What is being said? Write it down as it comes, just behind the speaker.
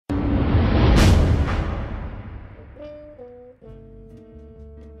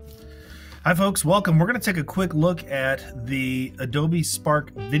Hi folks, welcome. We're going to take a quick look at the Adobe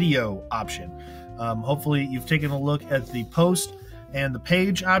Spark video option. Hopefully you've taken a look at the post and the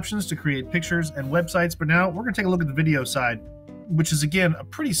page options to create pictures and websites, but now we're going to take a look at the video side, which is again a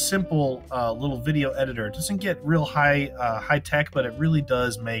pretty simple little video editor. It doesn't get real high tech, but it really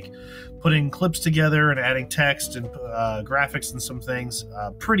does make putting clips together and adding text and graphics and some things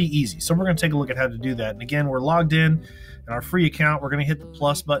pretty easy. So we're going to take a look at how to do that. And again, we're logged in our free account. We're going to hit the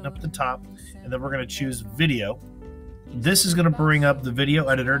plus button up at the top, and then we're going to choose video. This is going to bring up the video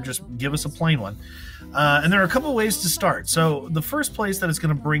editor. Just give us a plain one. And there are a couple ways to start. So the first place that it's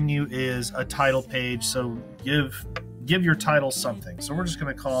going to bring you is a title page. So give your title something. So we're just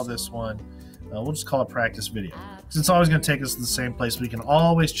going to call this one, we'll just call it practice video, because it's always going to take us to the same place. We can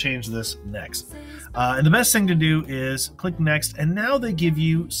always change this next. And the best thing to do is click next, and now they give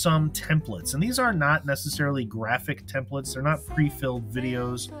you some templates. And these are not necessarily graphic templates. They're not pre-filled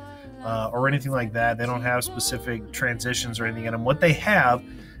videos or anything like that. They don't have specific transitions or anything in them. What they have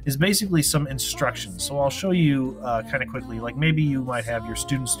is basically some instructions. So I'll show you kind of quickly, like maybe you might have your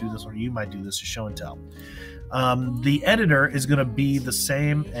students do this, or you might do this as show and tell. The editor is going to be the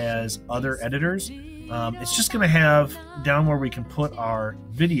same as other editors. It's just going to have down where we can put our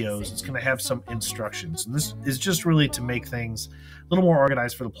videos, it's going to have some instructions. And this is just really to make things a little more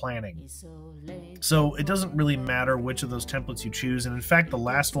organized for the planning. So it doesn't really matter which of those templates you choose. And in fact, the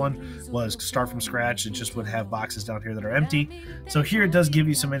last one was start from scratch. It just would have boxes down here that are empty. So here it does give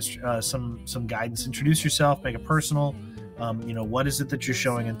you some guidance. Introduce yourself, make it personal. What is it that you're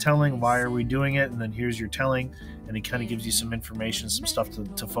showing and telling? Why are we doing it? And then here's your telling, and it kind of gives you some information, some stuff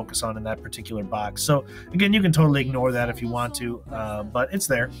to focus on in that particular box. So again, you can totally ignore that if you want to, but it's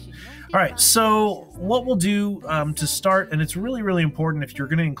there. All right, so what we'll do to start, and it's really, really important if you're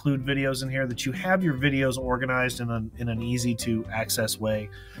going to include videos in here that you have your videos organized in an easy to access way.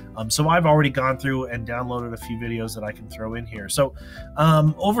 So I've already gone through and downloaded a few videos that I can throw in here. So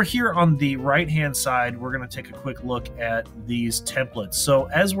over here on the right-hand side, we're going to take a quick look at these templates. So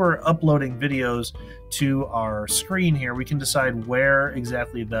as we're uploading videos to our screen here, we can decide where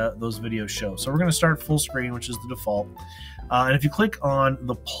exactly those videos show. So we're going to start full screen, which is the default. And if you click on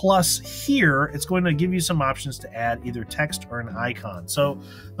the plus here, it's going to give you some options to add either text or an icon. So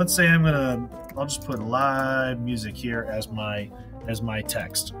let's say I'll just put live music here as my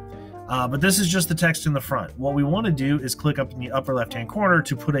text. But this is just the text in the front. What we want to do is click up in the upper left-hand corner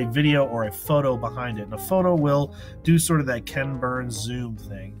to put a video or a photo behind it. And a photo will do sort of that Ken Burns zoom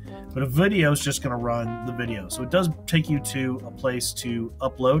thing. But a video is just going to run the video. So it does take you to a place to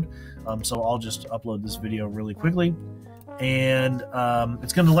upload. So I'll just upload this video really quickly. And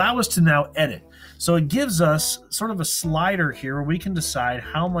it's going to allow us to now edit. So it gives us sort of a slider here where we can decide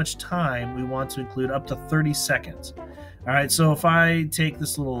how much time we want to include, up to 30 seconds. All right, so if I take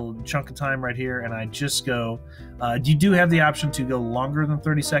this little chunk of time right here and I just go, you do have the option to go longer than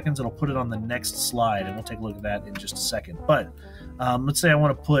 30 seconds. It'll put it on the next slide, and we'll take a look at that in just a second. But let's say I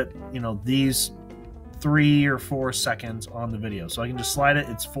want to put, these 3 or 4 seconds on the video. So I can just slide it.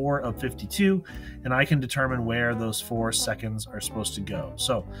 It's 4 of 52, and I can determine where those 4 seconds are supposed to go.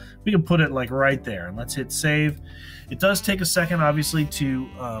 So we can put it like right there, and let's hit save. It does take a second, obviously, to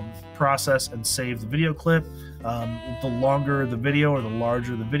process and save the video clip. The longer the video or the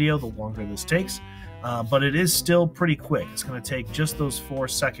larger the video, the longer this takes. But it is still pretty quick. It's going to take just those 4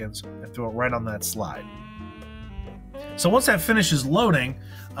 seconds and throw it right on that slide. So once that finishes loading,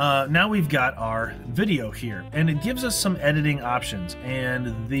 now we've got our video here, and it gives us some editing options.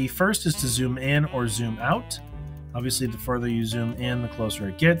 And the first is to zoom in or zoom out. Obviously, the further you zoom in, the closer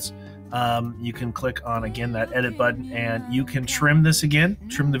it gets. You can click on, again, that edit button, and you can trim this again,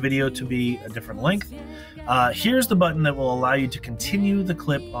 trim the video to be a different length. Here's the button that will allow you to continue the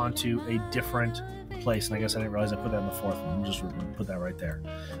clip onto a different place. And I guess I didn't realize I put that in the fourth one. I'm just going to put that right there.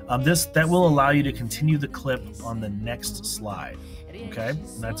 That will allow you to continue the clip on the next slide. Okay,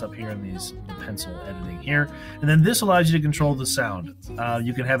 and that's up here in the pencil editing here. And then this allows you to control the sound.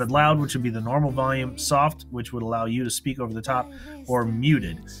 You can have it loud, which would be the normal volume, soft, which would allow you to speak over the top, or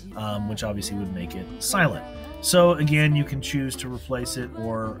muted, which obviously would make it silent. So again, you can choose to replace it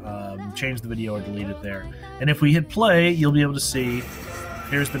or change the video or delete it there. And if we hit play, you'll be able to see,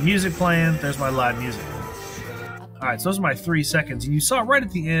 here's the music playing, there's my live music. All right, so those are my 3 seconds. And you saw right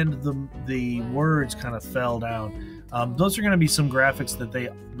at the end, the words kind of fell down. Those are going to be some graphics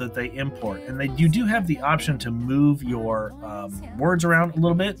that they import, and you do have the option to move your words around a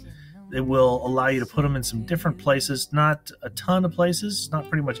little bit. It will allow you to put them in some different places, not a ton of places, not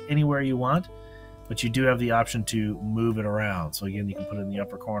pretty much anywhere you want, but you do have the option to move it around. So again, you can put it in the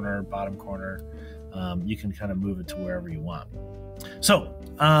upper corner, bottom corner. You can kind of move it to wherever you want. So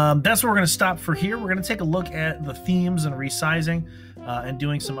that's where we're going to stop for here. We're going to take a look at the themes and resizing and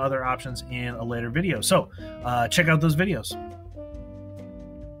doing some other options in a later video. So check out those videos.